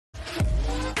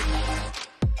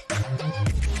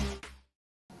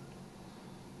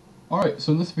Alright,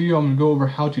 so in this video I'm going to go over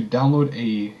how to download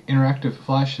a interactive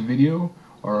Flash video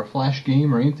or a Flash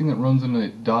game or anything that runs in a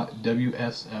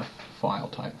 .wsf file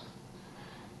type.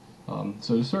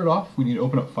 So to start off, we need to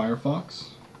open up Firefox.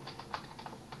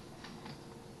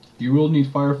 You will need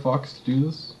Firefox to do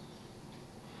this.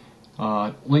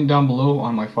 Link down below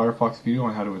on my Firefox video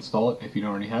on how to install it if you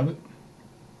don't already have it.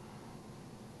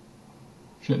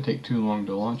 Shouldn't take too long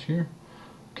to launch here.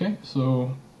 Okay,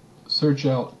 so search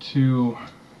out to,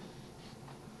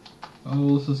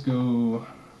 let's just go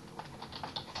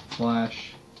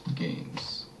Flash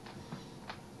Games.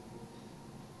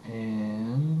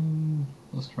 And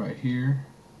let's try here.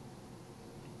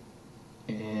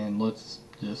 And let's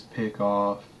just pick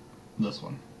off this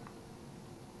one.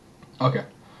 Okay,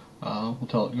 we'll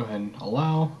tell it, go ahead and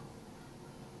allow.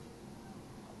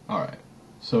 Alright,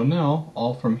 so now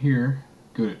all from here,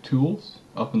 go to Tools,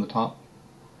 up in the top.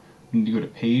 You need to go to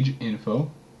Page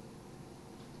Info.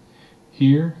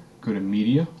 Here, go to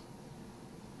Media.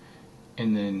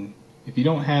 And then, if you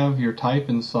don't have your type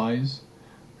and size,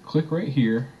 click right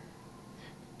here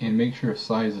and make sure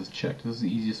size is checked. This is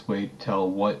the easiest way to tell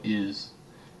what is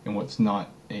and what's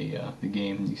not the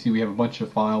game. You see we have a bunch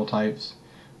of file types,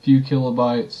 few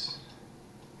kilobytes,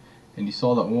 and you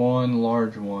saw that one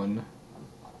large one,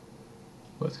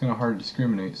 but it's kind of hard to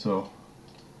discriminate, so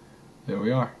there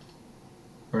we are,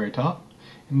 very top.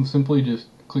 And we'll simply just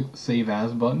click the Save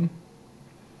As button,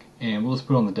 and we'll just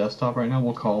put it on the desktop right now.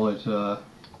 We'll call it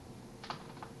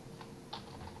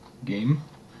Game.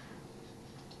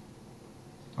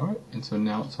 Alright, and so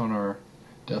now it's on our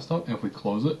desktop, and if we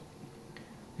close it,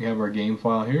 we have our game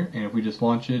file here, and if we just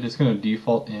launch it, it's going to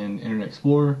default in Internet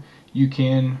Explorer. You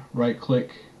can right click,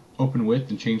 open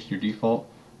with, and change to your default,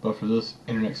 but for this,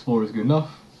 Internet Explorer is good enough.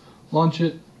 Launch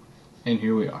it, and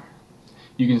here we are.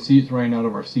 You can see it's running out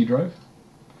of our C drive,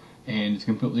 and it's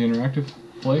completely interactive.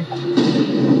 Play,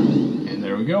 and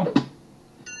there we go.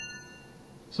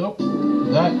 So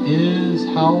that is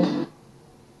how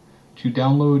to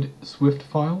download Swift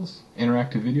files,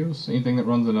 interactive videos, anything that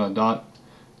runs in a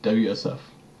 .wsf.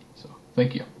 So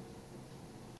thank you.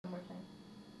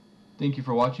 Thank you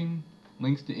for watching.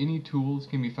 Links to any tools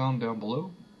can be found down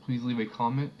below. Please leave a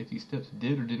comment if these steps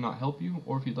did or did not help you,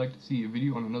 or if you'd like to see a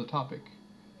video on another topic.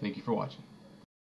 Thank you for watching.